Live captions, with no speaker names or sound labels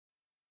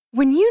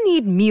When you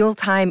need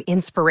mealtime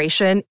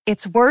inspiration,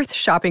 it's worth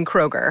shopping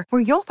Kroger,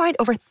 where you'll find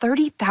over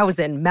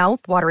 30,000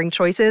 mouth-watering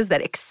choices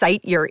that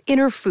excite your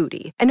inner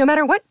foodie. And no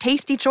matter what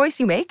tasty choice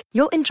you make,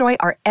 you'll enjoy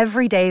our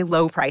everyday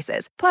low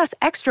prices, plus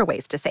extra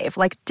ways to save,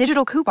 like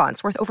digital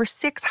coupons worth over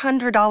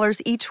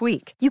 $600 each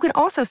week. You can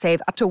also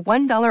save up to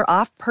 $1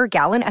 off per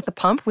gallon at the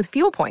pump with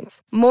fuel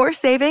points. More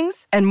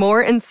savings and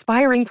more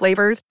inspiring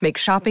flavors make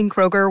shopping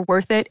Kroger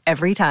worth it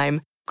every time.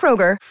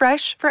 Kroger,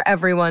 fresh for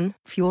everyone.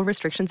 Fuel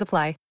restrictions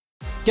apply.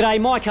 G'day,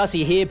 Mike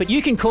Hussey here, but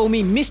you can call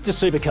me Mr.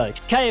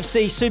 Supercoach.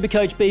 KFC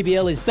Supercoach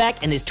BBL is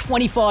back and there's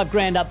 25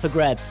 grand up for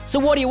grabs. So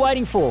what are you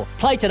waiting for?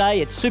 Play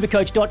today at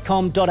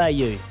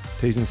supercoach.com.au.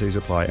 T's and C's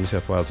apply. New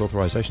South Wales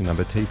authorisation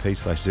number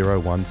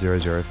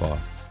TP/01005.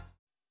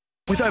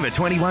 With over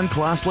 21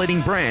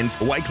 class-leading brands,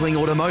 Wakeling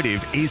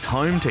Automotive is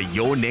home to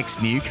your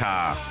next new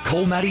car.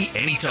 Call Matty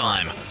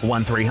anytime.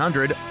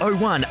 1300 01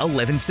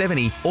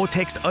 1170 or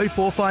text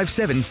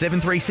 0457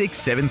 736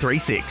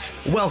 736.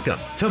 Welcome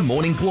to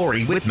Morning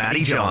Glory with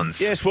Matty Johns.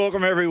 Yes,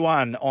 welcome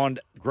everyone on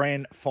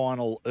Grand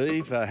Final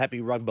Eve. Happy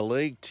Rugby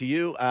League to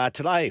you.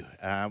 Today,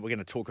 we're going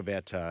to talk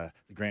about the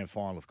Grand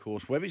Final, of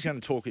course. Webby's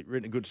going to talk,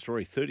 written a good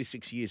story,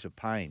 36 years of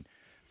pain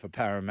for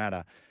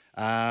Parramatta.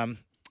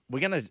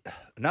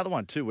 Another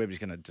one too, Webby's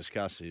going to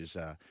discuss is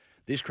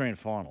this grand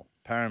final,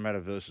 Parramatta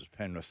versus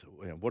Penrith.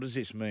 What does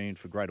this mean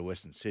for Greater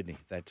Western Sydney,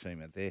 that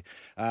team out there?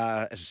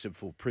 As I said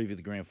before, preview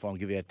the grand final,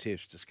 give you our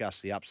tips,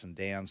 discuss the ups and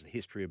downs, the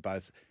history of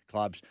both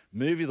clubs.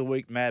 Movie of the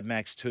week, Mad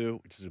Max 2,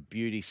 which is a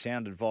beauty.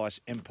 Sound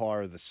advice,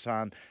 Empire of the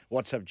Sun.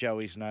 What's up,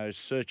 Joey's Nose?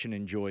 Search and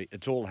enjoy.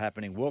 It's all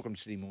happening. Welcome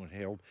to Sydney Morning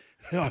Herald.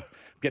 I'm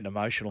getting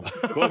emotional.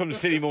 Welcome to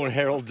Sydney Morning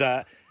Herald.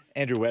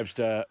 Andrew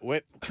Webster.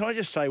 Can I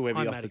just say,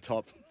 Webby, off the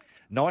top?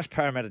 Nice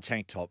Parramatta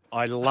tank top.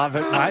 I love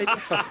it, mate.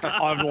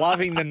 I'm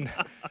loving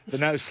the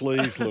no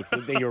sleeves look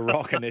that you're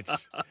rocking.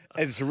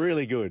 It's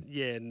really good.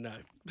 Yeah, no.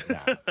 No.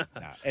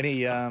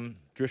 Any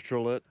drifter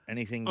alert?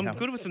 Anything? I'm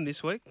good with them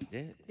this week.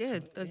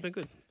 Yeah, that's been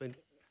good. Been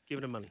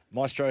giving them money.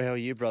 Maestro, how are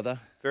you, brother?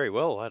 Very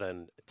well. I had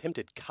an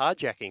attempted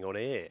carjacking on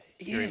air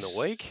during the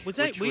week.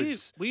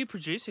 Were you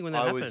producing when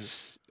that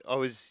happened? I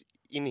was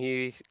in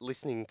here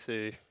listening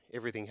to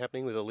everything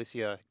happening with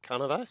Alicia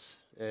Carnavas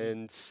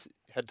and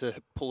had to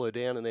pull her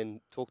down and then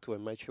talk to her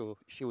and make sure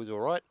she was all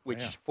right,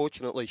 which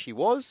fortunately she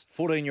was.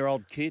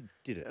 14-year-old kid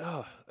did it.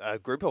 Oh, a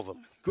group of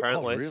them,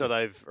 apparently. Really? So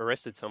they've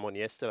arrested someone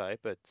yesterday.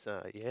 But,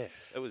 it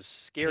was a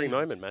scary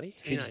moment, Matty.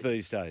 Kids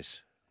these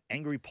days.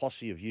 Angry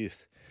posse of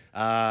youth.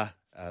 The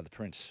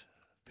Prince,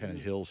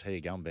 Pennant Hills. How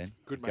you going, Ben?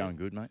 Good, mate. Going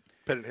good, mate?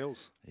 Pennant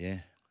Hills. Yeah.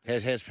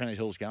 How's Pennant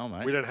Hills going,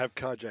 mate? We don't have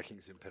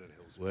carjackings in Pennant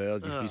Hills. Well,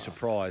 you'd be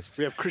surprised.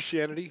 We have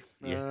Christianity.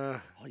 Yeah.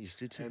 You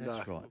do too, and,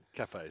 that's right.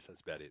 Cafes, that's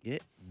about it. Yeah.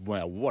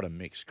 Wow, what a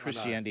mix.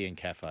 Christianity and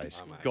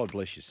cafes. God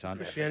bless you, son.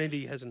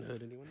 Christianity hasn't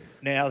hurt anyone.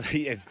 Now,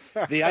 the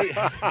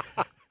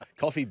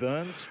coffee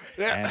burns,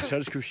 and so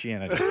does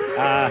Christianity.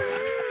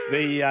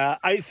 The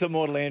eighth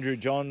immortal Andrew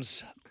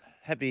Johns.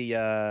 Happy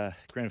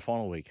grand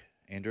final week,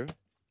 Andrew.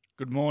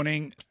 Good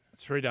morning.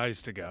 3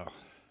 days to go.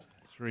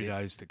 3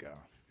 days to go.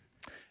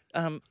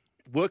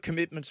 Work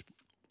commitments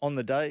on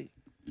the day.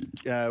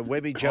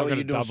 Webby, Joey,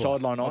 you doing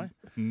sideline eye?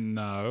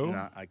 No.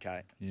 No,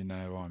 okay. You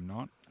know I'm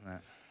not. No.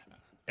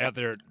 Out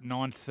there at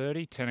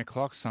 9:30, 10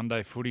 o'clock,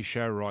 Sunday footy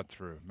show right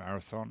through.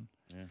 Marathon.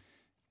 Yeah.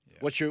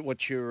 What's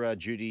your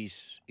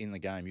duties in the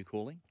game? You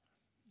calling?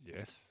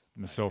 Yes.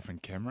 Myself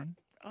and Cameron.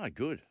 Oh,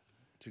 good.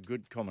 It's a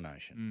good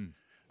combination.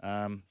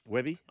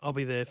 Webby? I'll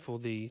be there for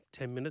the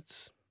 10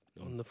 minutes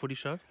on the footy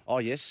show. Oh,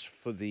 yes,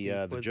 for the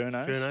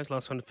journos. Journos,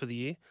 last one for the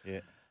year. Yeah.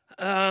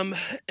 And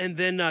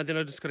then I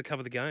just got to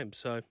cover the game.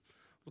 So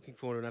looking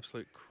forward to an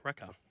absolute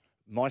cracker.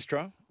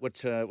 Maestro,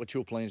 what's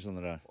your plans on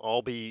the day?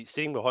 I'll be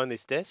sitting behind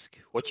this desk,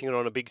 watching it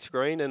on a big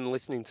screen and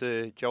listening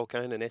to Joel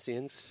Kane and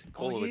Essien's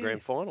call of the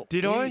grand final.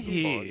 Did I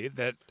hear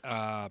that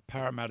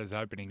Parramatta's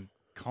opening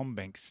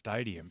CommBank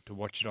Stadium to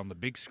watch it on the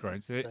big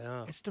screens?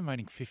 They're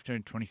estimating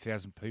 15,000,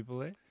 20,000 people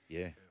there.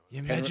 Yeah. You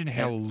imagine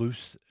how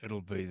loose it'll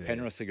be there.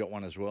 Penrith have got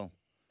one as well.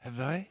 Have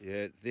they?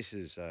 Yeah, this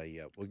is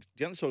we're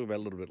going to talk about it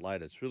a little bit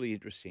later. It's really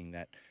interesting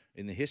that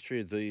in the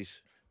history of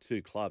these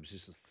two clubs,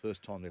 this is the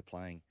first time they're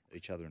playing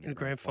each other in a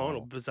grand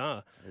final.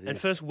 Bizarre. It is.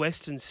 First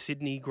Western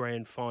Sydney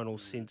grand final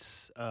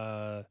since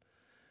the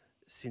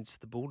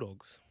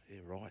Bulldogs. Yeah,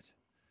 right.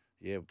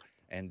 Yeah,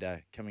 and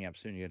coming up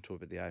soon, you're going to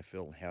talk about the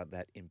AFL and how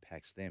that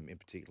impacts them, in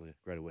particular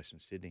Greater Western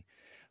Sydney.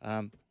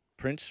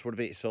 Prince, what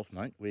about yourself,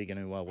 mate? Where are you going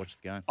to watch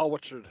the game? I'll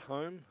watch it at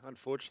home,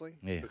 unfortunately.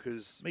 Yeah.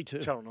 Because Me too.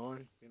 Channel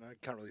 9,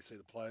 can't really see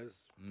the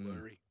players.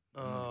 Blurry.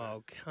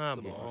 Oh,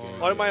 come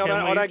on.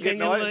 I don't get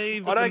 9.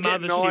 I don't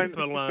get 9.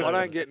 Alone? I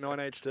don't get 9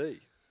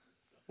 HD.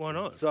 Why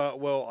not?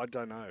 So, I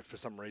don't know. For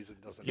some reason,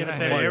 it doesn't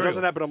happen. how It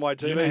doesn't happen on my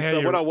TV. So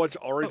when I watch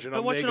Origin,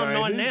 I'm there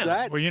going, who's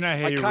that? Well, you know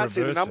how you can't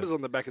see the reverse numbers it.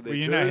 on the back of their Well,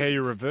 you jerseys. know how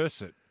you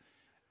reverse it.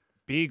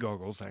 Beer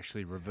goggles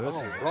actually reverse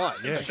it. Right.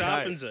 Yeah.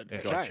 Sharpens it.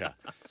 Yeah. Gotcha.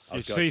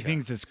 You see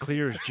things as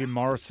clear as Jim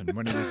Morrison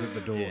when he was at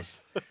the doors.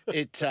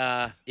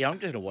 I'm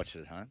going to watch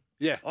it at home.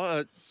 Yeah.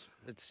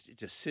 You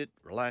just sit,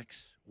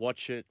 relax,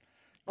 watch it.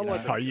 You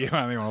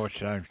only want to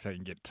watch it at home so you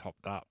can get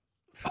topped up.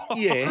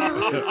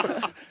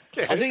 Yeah.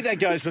 I think that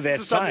goes without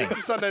saying. It's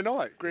a Sunday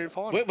night, grand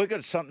final. We've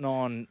got something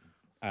on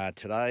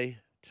today,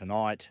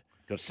 tonight.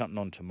 Got something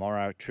on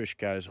tomorrow. Trish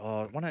goes,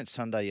 why don't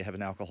Sunday you have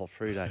an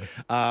alcohol-free day?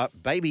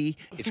 Baby,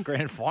 it's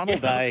grand final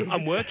day.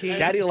 I'm working.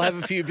 Daddy will have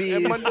a few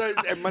beers.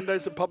 And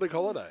Monday's a public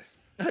holiday.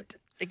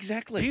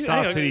 Exactly.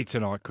 Star City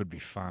tonight could be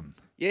fun.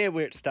 Yeah,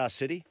 we're at Star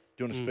City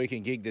doing a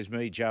speaking gig. There's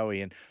me,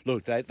 Joey, and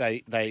look,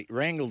 they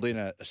wrangled in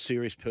a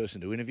serious person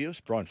to interview us,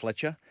 Brian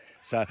Fletcher.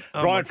 So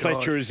Brian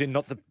Fletcher is in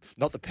not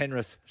the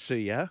Penrith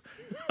CEO,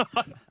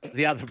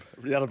 the other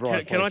Brian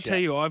Fletcher. Can I tell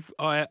you,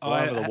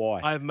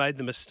 I've made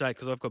the mistake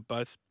because I've got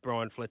both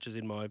Brian Fletchers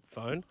in my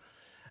phone,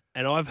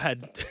 and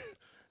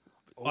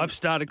I've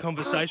started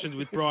conversations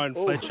with Brian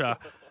Fletcher.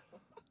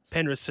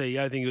 Penrith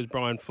CEO, I think it was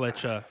Brian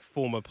Fletcher,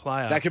 former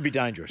player. That could be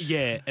dangerous.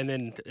 Yeah, and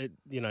then,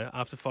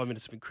 after 5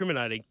 minutes of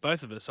incriminating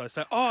both of us, I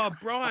say,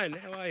 Brian,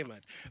 how are you,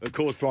 mate? Of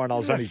course, Brian, I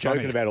was only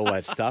joking about all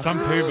that stuff.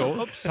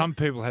 Some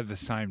people have the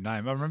same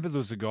name. I remember there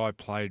was a guy who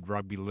played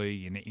rugby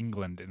league in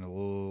England in the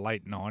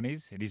late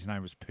 90s, and his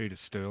name was Peter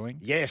Sterling.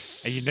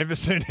 Yes. And you'd never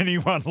seen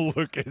anyone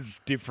look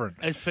as different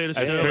as Peter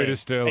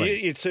Sterling.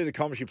 And you'd see the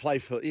commentary play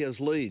for, it was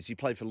Leeds. He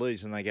played for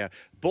Leeds, and they go,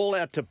 ball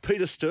out to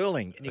Peter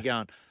Sterling. And you're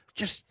going,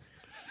 just...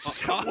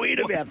 so weird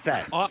about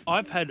that.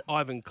 I've had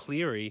Ivan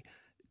Cleary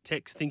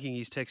thinking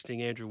he's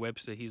texting Andrew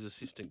Webster, his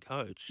assistant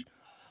coach,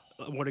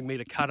 wanting me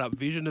to cut up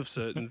vision of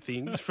certain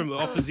things from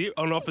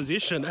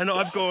opposition. And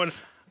I've gone,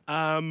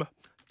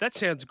 that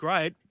sounds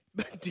great.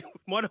 But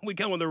why don't we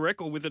go on the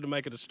record with it and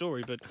make it a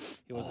story? But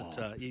he wasn't.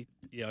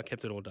 I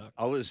kept it all dark.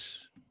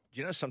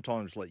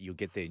 Sometimes you'll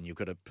get there and you've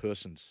got a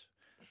person's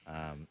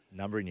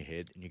number in your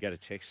head and you go to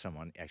text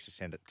someone, actually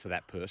send it to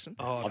that person.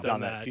 I've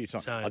done that a few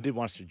times. Same. I did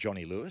once to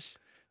Johnny Lewis.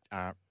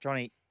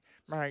 Johnny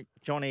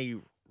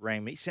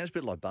rang me. Sounds a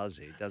bit like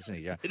Buzzy, doesn't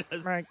he?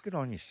 Mate, good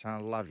on you, son. I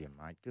love you,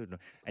 mate. Good.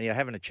 And you're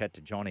having a chat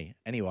to Johnny.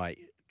 Anyway,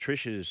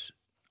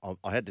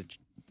 I had to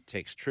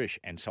text Trish,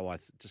 and so I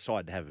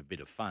decided to have a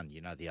bit of fun.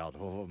 The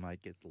old,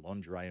 mate, get the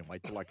lingerie and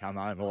wait till I come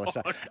home, all that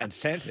stuff, and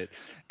sent it.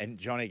 And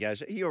Johnny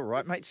goes, are you all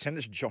right, mate? Send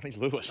this to Johnny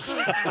Lewis.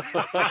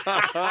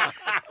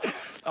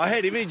 I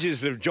had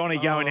images of Johnny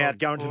going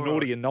to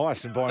Naughty and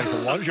Nice and buying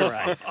some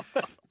lingerie.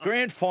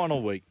 Grand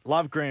final week.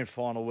 Love grand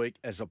final week.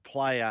 As a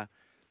player,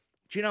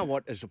 do you know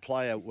what? As a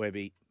player,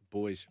 Webby,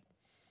 boys,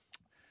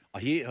 I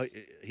hear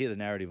the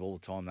narrative all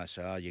the time. They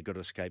say, you've got to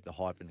escape the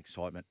hype and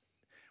excitement.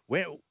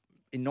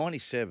 In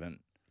 97,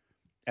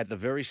 at the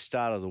very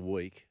start of the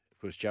week, of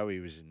course, Joey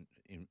was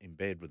in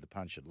bed with the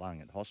punctured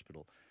lung at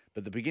hospital.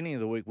 But at the beginning of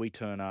the week, we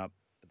turn up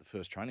at the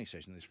first training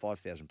session. There's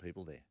 5,000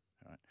 people there.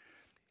 Right?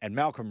 And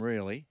Malcolm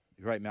Reilly,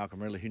 the great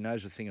Malcolm Reilly, who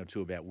knows a thing or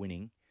two about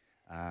winning,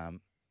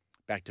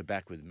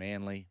 back-to-back with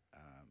Manly,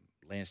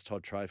 Lance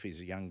Todd Trophy, he's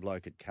a young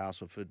bloke at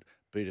Castleford,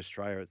 beat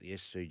Australia at the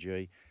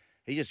SCG.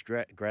 He just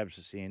grabs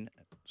us in,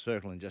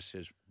 circle, and just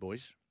says,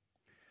 boys,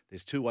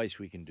 there's two ways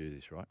we can do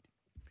this, right?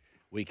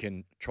 We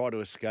can try to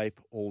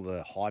escape all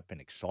the hype and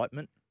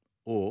excitement,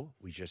 or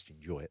we just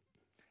enjoy it.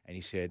 And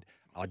he said,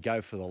 I'd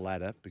go for the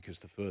latter because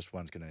the first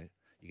one's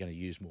you're going to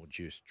use more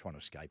juice trying to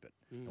escape it.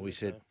 And we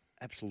said,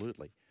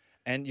 absolutely.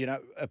 And,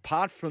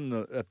 apart from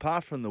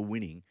the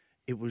winning,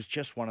 it was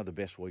just one of the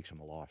best weeks of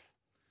my life.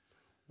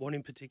 What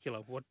in particular?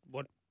 What?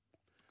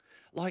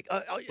 What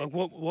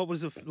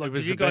was the?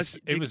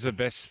 It was the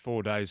best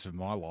 4 days of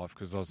my life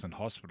because I was in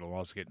hospital. I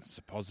was getting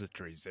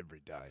suppositories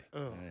every day.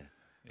 Oh.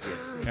 Yeah.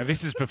 Now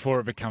this is before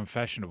it became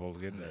fashionable to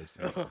get those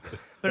things.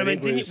 But when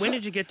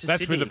did you get to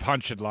That's Sydney? with the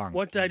punctured lung.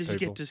 What day did you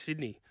get to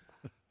Sydney?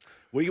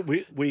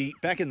 We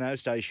back in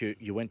those days,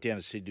 you went down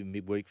to Sydney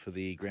midweek for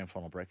the grand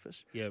final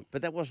breakfast. Yeah.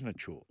 But that wasn't a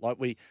chore.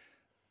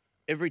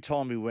 Every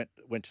time we went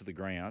to the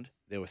ground,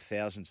 there were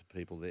thousands of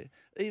people there.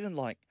 Even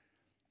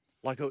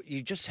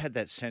you just had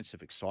that sense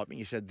of excitement.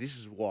 You said, this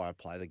is why I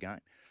play the game.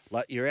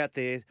 You're out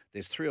there,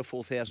 there's 3,000 or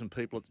 4,000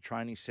 people at the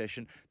training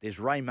session. There's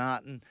Ray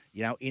Martin,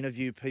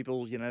 interview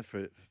people,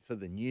 for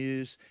the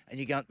news. And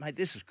you go, mate,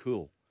 this is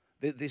cool.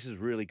 This is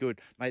really good.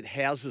 Mate,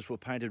 houses were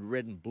painted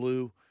red and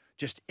blue.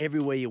 Just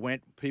everywhere you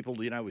went, people,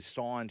 with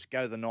signs,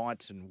 go the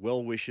Knights and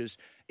well wishes.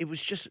 It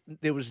was just,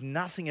 there was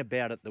nothing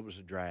about it that was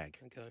a drag.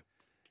 Okay.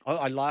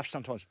 I laugh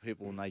sometimes at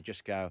people when they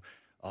just go,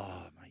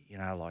 oh, mate,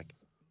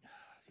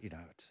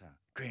 it's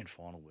grand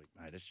final week,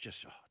 mate. It's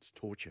just, it's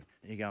torture.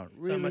 And you're going,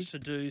 really? So much to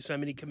do, so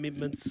many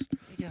commitments,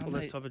 all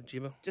that type of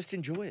gibber. Just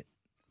enjoy it.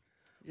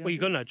 Well,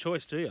 you've got no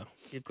choice, do you?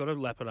 You've got to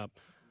lap it up.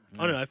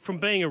 I don't know. From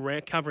being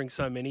around, covering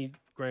so many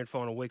grand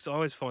final weeks, I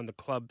always find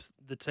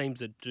the teams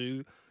that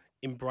do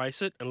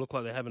embrace it and look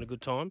like they're having a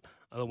good time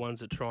are the ones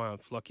that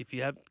triumph. Like if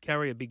you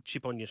carry a big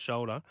chip on your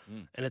shoulder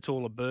and it's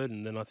all a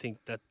burden, then I think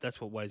that's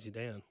what weighs you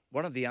down.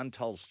 One of the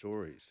untold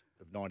stories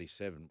of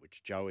 97,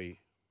 which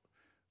Joey,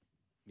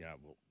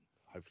 will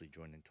hopefully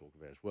join in and talk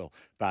about as well,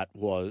 but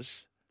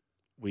was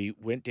we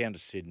went down to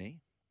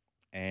Sydney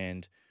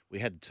and we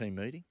had a team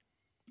meeting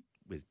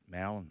with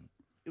Mal, and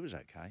it was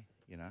okay.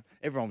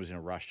 Everyone was in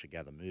a rush to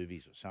gather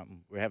movies or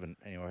something. We're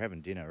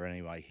having dinner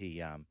anyway.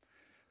 He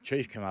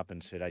Chief came up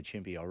and said, "Hey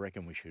Chimpy, I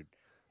reckon we should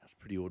That's a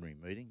pretty ordinary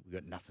meeting. We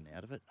got nothing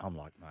out of it. I'm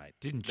like, mate.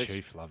 Didn't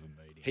Chief love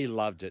a meeting? He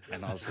loved it.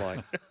 And I was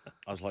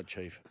like,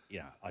 Chief,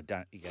 I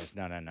don't. He goes,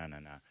 no.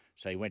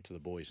 So he went to the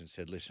boys and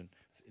said, listen,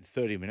 in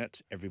 30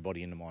 minutes,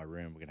 everybody into my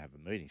room, we're going to have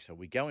a meeting. So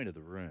we go into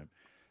the room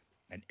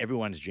and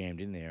everyone's jammed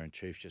in there. And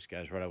Chief just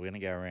goes, right, we're going to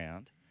go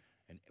around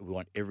and we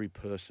want every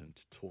person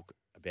to talk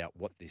about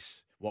what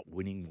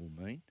winning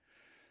will mean.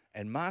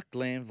 And Mark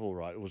Glanville,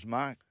 right, it was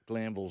Mark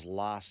Glanville's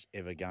last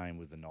ever game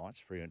with the Knights,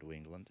 free to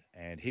England,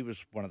 and he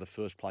was one of the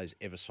first players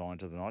ever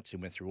signed to the Knights. He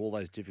went through all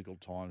those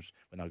difficult times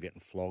when they were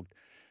getting flogged.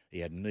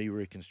 He had knee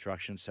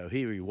reconstruction, so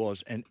here he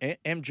was. And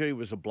MG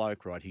was a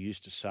bloke, right, who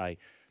used to say,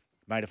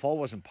 mate, if I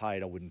wasn't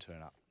paid, I wouldn't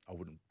turn up. I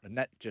wouldn't. And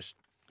that just,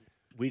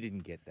 we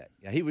didn't get that.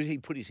 He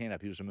put his hand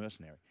up. He was a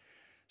mercenary.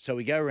 So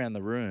we go around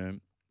the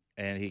room,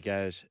 and he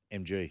goes,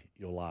 MG,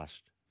 you're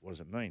last. What does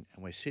it mean?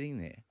 And we're sitting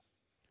there.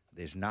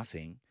 There's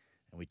nothing.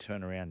 And we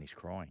turn around and he's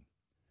crying.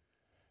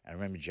 And I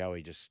remember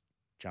Joey just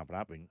jumping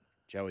up and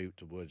Joey,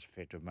 to words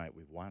effective, mate,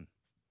 we've won.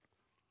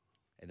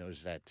 And there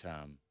was that,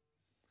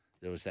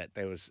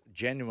 there was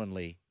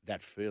genuinely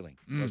that feeling,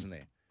 wasn't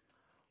there?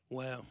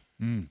 Wow.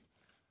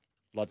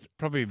 Like,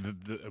 probably,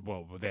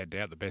 without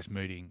doubt, the best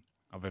meeting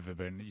I've ever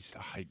been. I used to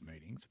hate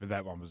meetings, but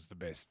that one was the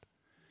best.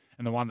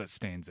 And the one that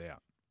stands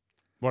out.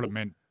 What it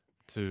meant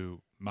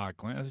to Mark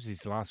Glenn. It was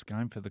his last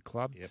game for the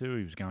club too.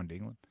 He was going to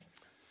England.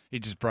 He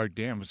just broke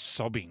down, was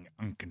sobbing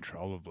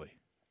uncontrollably,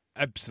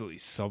 absolutely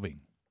sobbing.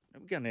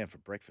 We're going down for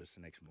breakfast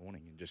the next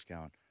morning and just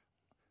going,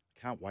 I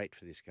can't wait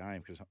for this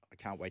game because I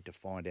can't wait to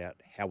find out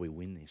how we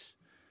win this.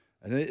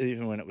 And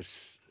even when it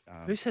was...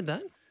 Who said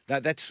that? I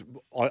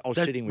was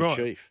sitting with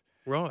Chief.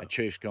 Right. And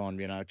Chief's gone,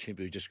 Chimpy,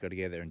 we just got to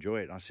get there and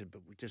enjoy it. And I said,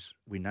 but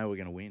we know we're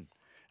going to win.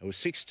 It was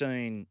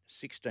 16-8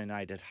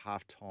 at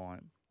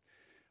half-time.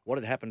 What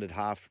had happened at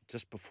half,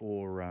 just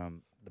before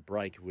the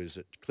break, was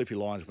that Cliffy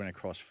Lyons went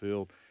across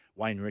field.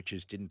 Wayne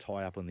Richards didn't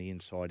tie up on the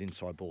inside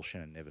ball.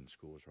 Shannon Nevin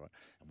scores, right?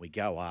 And we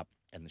go up,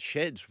 and the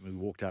sheds, when we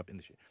walked up in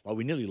the shed,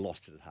 we nearly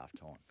lost it at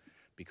half-time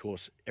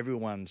because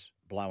everyone's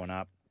blowing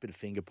up, a bit of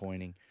finger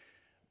pointing.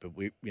 But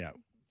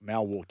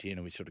Mal walked in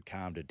and we sort of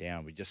calmed it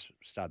down. We just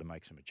started to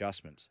make some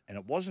adjustments. And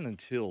it wasn't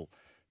until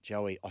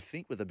Joey, I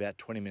think with about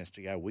 20 minutes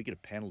to go, we get a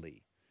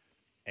penalty,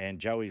 and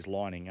Joey's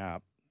lining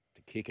up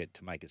to kick it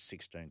to make it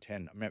 16-10.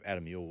 I remember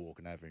Adam Muir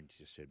walking over and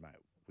just said, mate,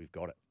 we've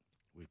got it.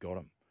 We've got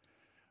him.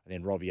 And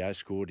then Robbie O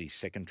scored his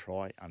second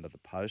try under the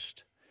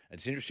post. And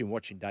it's interesting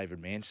watching David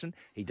Manson.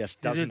 He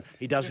just doesn't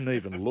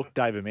even look.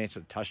 David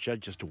Manson, the touch judge,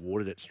 just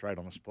awarded it straight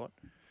on the spot.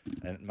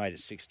 And it made it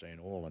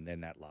 16-all. And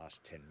then that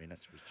last 10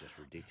 minutes was just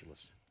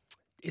ridiculous.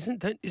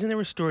 Isn't there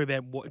a story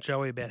about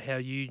Joey, about how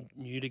you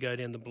knew to go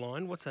down the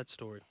blind? What's that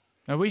story?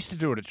 No, we used to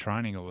do it at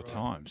training all the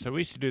time. So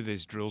we used to do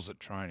these drills at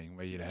training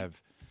where you'd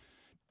have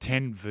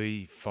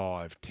 10v5,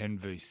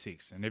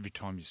 10v6, and every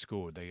time you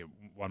scored, they get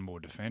one more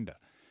defender.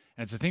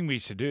 And it's a thing we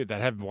used to do.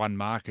 They'd have one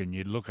marker, and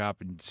you'd look up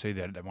and see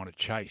that they want to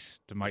chase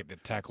to make the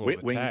tackle or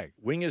the tag.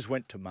 Wingers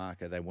went to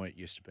marker. They weren't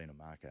used to being a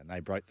marker, and they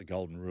broke the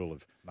golden rule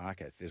of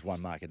marker. If there's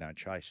one marker, don't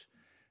chase.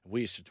 And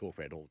we used to talk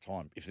about it all the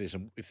time. If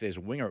there's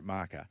a winger at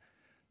marker,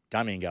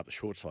 dummying go up the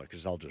short side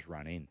because they'll just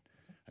run in.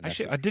 And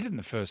actually, I did it in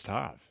the first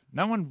half.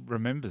 No one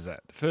remembers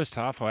that. The first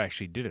half, I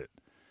actually did it.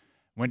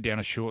 Went down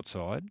a short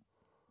side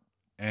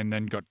and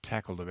then got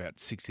tackled about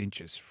 6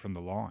 inches from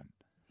the line.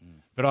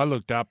 But I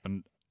looked up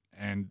and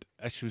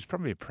actually it was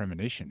probably a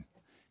premonition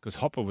because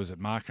Hopper was at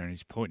marker and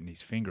he's pointing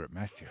his finger at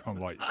Matthew. I'm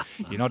like,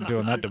 you're not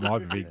doing that to my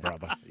big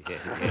brother.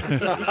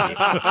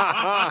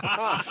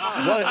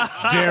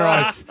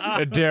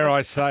 Dare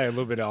I say, a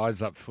little bit of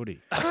eyes up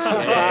footy.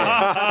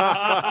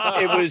 Yeah.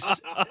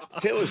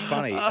 It was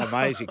funny,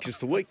 amazing, because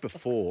the week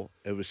before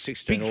it was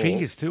 16 big all.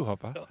 Fingers too,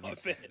 Hopper.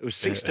 It was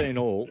 16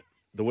 all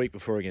the week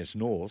before against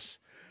North,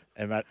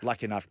 and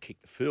lucky enough to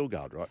kick the field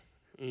goal, right?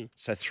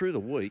 So through the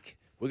week,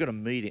 we got a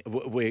meeting.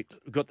 We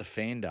got the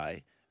fan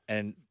day,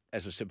 and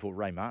as I said before,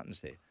 Ray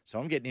Martin's there. So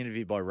I'm getting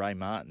interviewed by Ray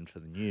Martin for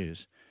the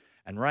news,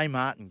 and Ray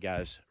Martin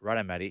goes,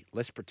 righto, Matty,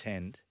 let's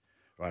pretend,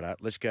 righto,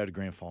 let's go to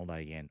grand final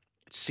day again.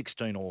 It's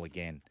 16 all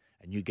again,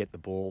 and you get the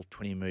ball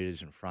 20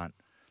 metres in front.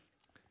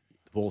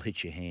 The ball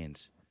hits your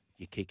hands.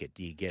 You kick it.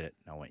 Do you get it?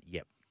 And I went,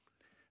 yep.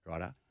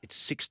 Righto. It's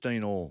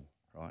 16 all,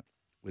 right,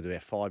 with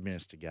about 5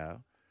 minutes to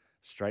go,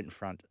 straight in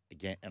front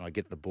again, and I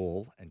get the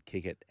ball and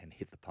kick it and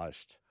hit the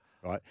post,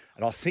 right?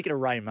 And I was thinking of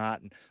Ray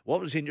Martin.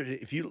 What was interesting,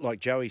 if you, like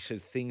Joey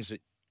said, things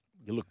that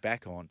you look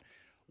back on,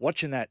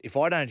 watching that, if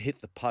I don't hit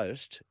the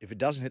post, if it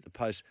doesn't hit the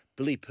post,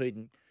 Billy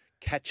Peden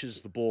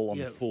catches the ball on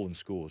the full and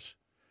scores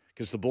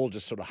because the ball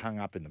just sort of hung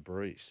up in the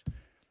breeze.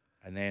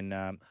 And then,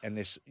 and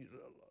this,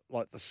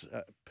 like this,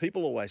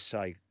 people always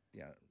say,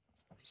 you know,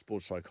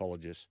 sports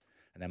psychologists,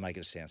 and they make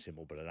it sound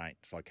simple, but it ain't.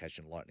 It's like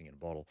catching lightning in a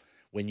bottle.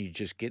 When you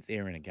just get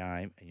there in a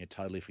game and you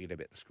totally forget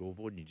about the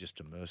scoreboard and you're just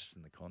immersed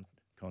in the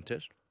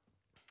contest.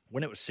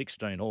 When it was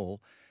 16 all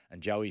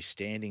and Joey's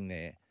standing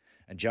there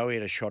and Joey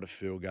had a shot at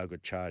field goal,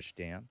 got charged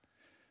down,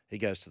 he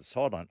goes to the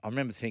sideline. I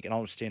remember thinking, I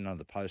was standing under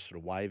the post sort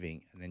of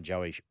waving, and then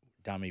Joey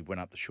dummy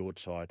went up the short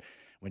side.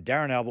 When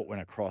Darren Albert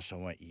went across, I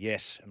went,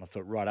 yes. And I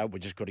thought, right, we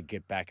just got to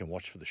get back and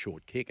watch for the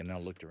short kick. And then I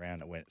looked around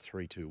and it went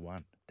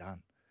 3-2-1.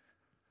 Done.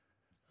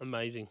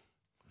 Amazing.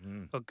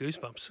 Got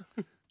goosebumps.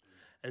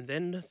 And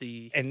then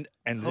the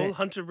and whole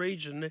Hunter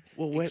region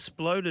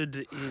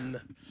exploded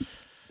in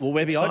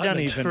Webby, I don't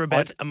even for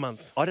about a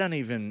month. I don't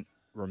even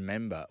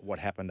remember what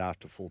happened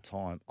after full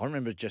time. I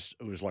remember it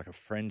was like a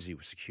frenzy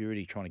with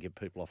security trying to get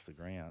people off the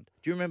ground.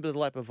 Do you remember the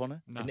lap of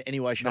honour in any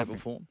way, shape, or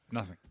form?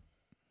 Nothing.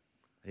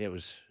 Yeah, it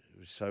was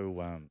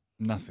so.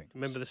 Nothing.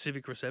 Remember the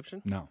civic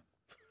reception? No.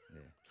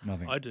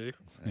 Nothing. I do.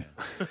 Yeah.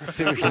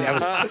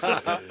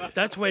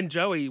 That's when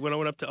Joey, when I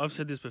went up to, I've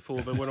said this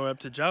before, but when I went up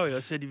to Joey,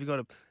 I said, if you've got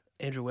a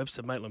Andrew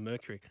Webster, Maitland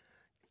Mercury,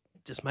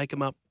 just make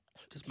them up.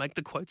 Just make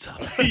the quotes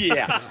up.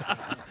 Yeah.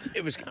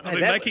 It was. I've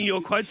been making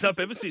your quotes up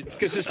ever since.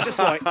 Because it's just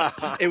like,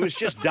 it was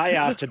just day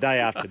after day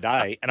after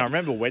day. And I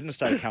remember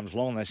Wednesday comes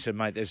along and they said,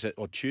 mate,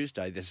 or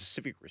Tuesday, there's a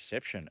civic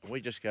reception. And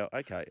we just go,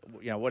 okay,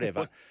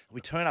 whatever. We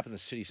turn up in the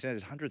city centre,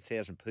 there's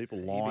 100,000 people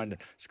lined,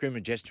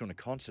 screaming gesture doing a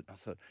concert. And I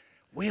thought,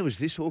 where was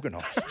this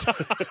organised?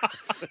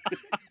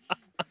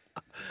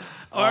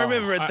 I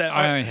remember at that.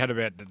 I only had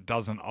about a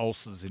dozen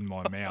ulcers in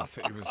my mouth.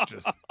 It was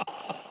just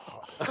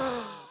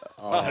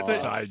at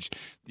that stage,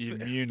 the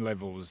immune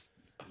level was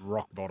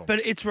rock bottom.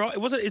 But it's right.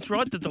 It's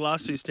right that the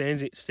last two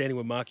standing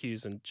were Mark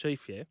Hughes and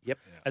Chief. Yeah. Yep.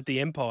 At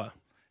the Empire.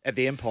 At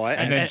the Empire,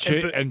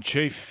 and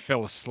Chief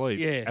fell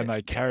asleep. Yeah. And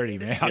they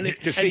carried him out. And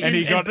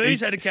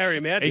Booze had to carry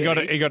him out. He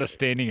got a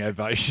standing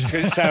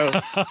ovation. So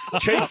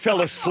Chief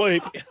fell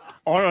asleep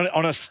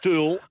on a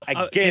stool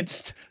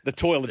against the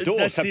toilet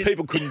door, so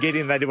people couldn't get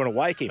in. They didn't want to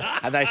wake him,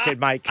 and they said,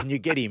 "Mate, can you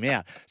get him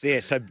out?" So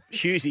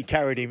Hughesy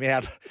carried him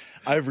out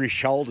over his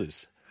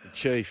shoulders. The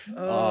Chief,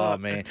 oh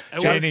man,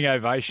 standing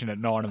ovation at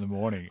 9 a.m. The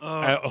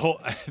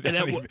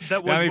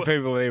only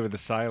people there were the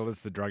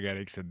sailors, the drug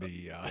addicts, and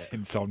the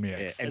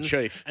insomniacs, and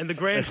Chief, and the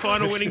grand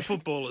final winning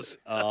footballers.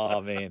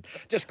 Oh man,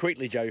 just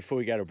quickly, Joe, before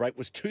we go to break,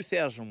 was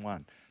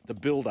 2001 the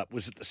build-up?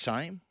 Was it the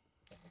same?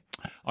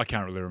 I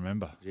can't really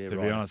remember. To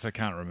be honest, I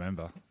can't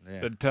remember.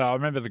 Yeah. But I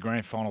remember the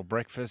grand final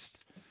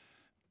breakfast.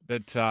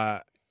 But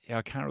I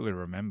can't really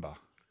remember.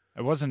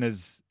 It wasn't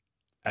as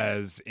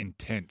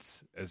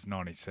intense as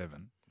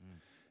 97,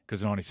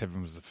 because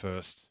 97 was the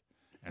first,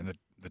 and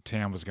the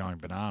town was going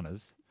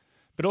bananas.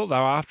 But although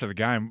after the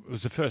game, it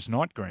was the first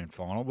night grand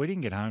final, we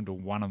didn't get home till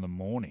 1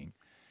 a.m,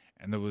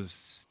 and there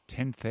was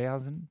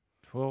 10,000,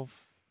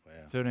 12,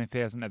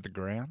 13,000 at the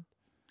ground.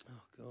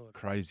 Oh God,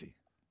 crazy.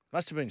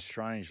 Must have been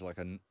strange, like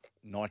a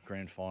night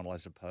grand final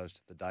as opposed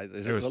to the day.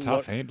 It was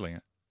tough handling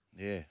it.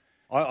 Yeah.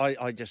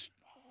 I just...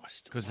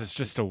 Because it's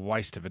just a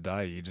waste of a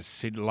day. You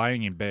just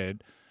laying in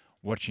bed,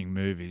 watching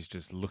movies,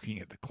 just looking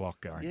at the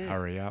clock going,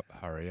 hurry up,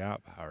 hurry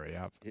up, hurry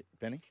up. Yeah,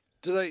 Benny?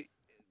 Do they...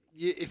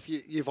 If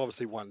you've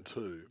obviously won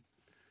two,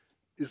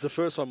 is the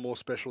first one more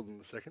special than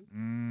the second?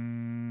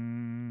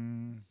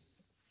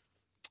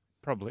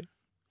 Probably.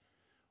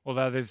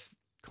 Although there's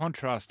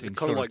contrasting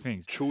sort of like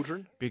things.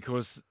 Children?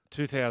 Because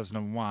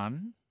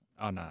 2001...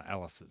 Oh, no,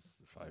 Alice is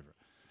the favourite.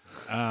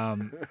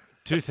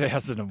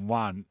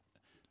 2001,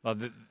 like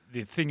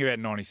the thing about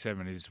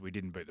 97 is we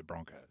didn't beat the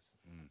Broncos.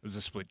 It was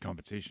a split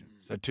competition.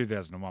 So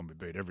 2001, we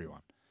beat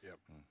everyone. Yep.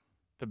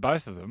 But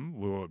both of them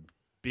were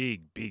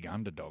big, big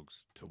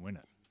underdogs to win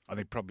it. I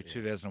think probably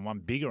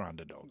 2001, bigger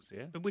underdogs,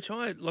 yeah? But which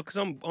because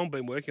I've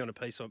been working on a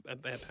piece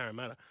about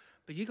Parramatta,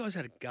 but you guys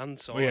had a gun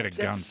side. We had a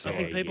gun side. I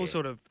think people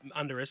sort of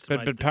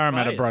underestimated But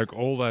Parramatta broke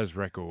all those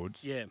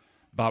records. Yeah.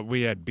 But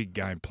we had big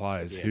game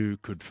players who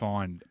could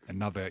find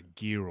another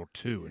gear or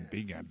two in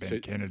big game. Ben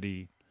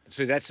Kennedy.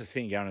 So that's the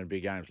thing going into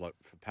big games. Like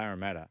for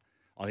Parramatta,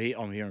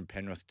 I'm hearing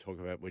Penrith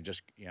talk about we're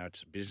just,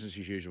 it's business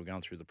as usual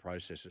going through the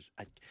processes.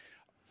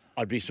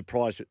 I'd be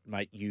surprised,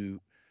 mate, you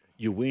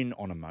win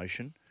on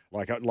emotion.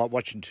 Like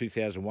watching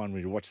 2001,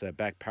 when you watch that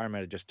back,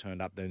 Parramatta just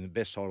turned up. They're in the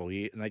best side all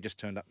year, and they just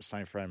turned up in the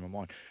same frame of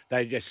mind.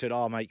 They just said,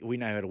 oh, mate, we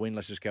know how to win.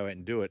 Let's just go out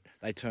and do it.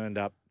 They turned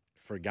up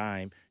for a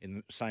game in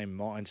the same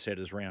mindset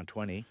as round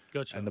 20,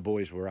 and the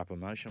boys were up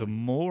emotionally. The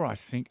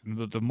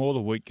more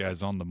the week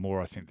goes on, the more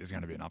I think there's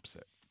going to be an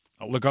upset.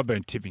 Look, I've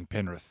been tipping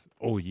Penrith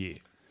all year,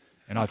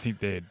 and I think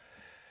they're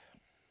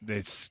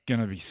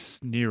going to be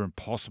near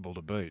impossible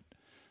to beat.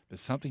 But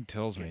something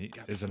tells me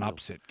there's an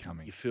upset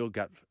coming. You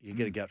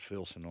get a gut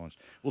feel sometimes.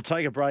 We'll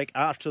take a break.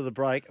 After the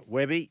break,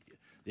 Webby,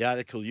 the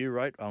article you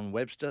wrote on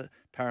Webster,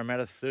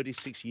 Parramatta,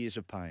 36 years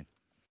of pain.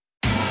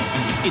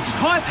 It's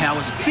Tyre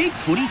Power's Big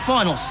Footy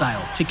Final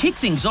Sale. To kick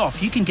things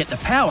off, you can get the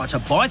power to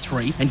buy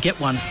 3 and get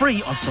 1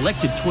 free on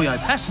selected Toyo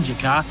passenger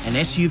car and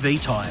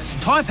SUV tyres.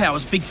 Tyre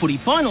Power's Big Footy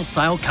Final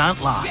Sale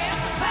can't last.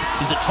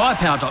 Visit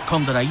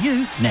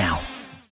tyrepower.com.au now.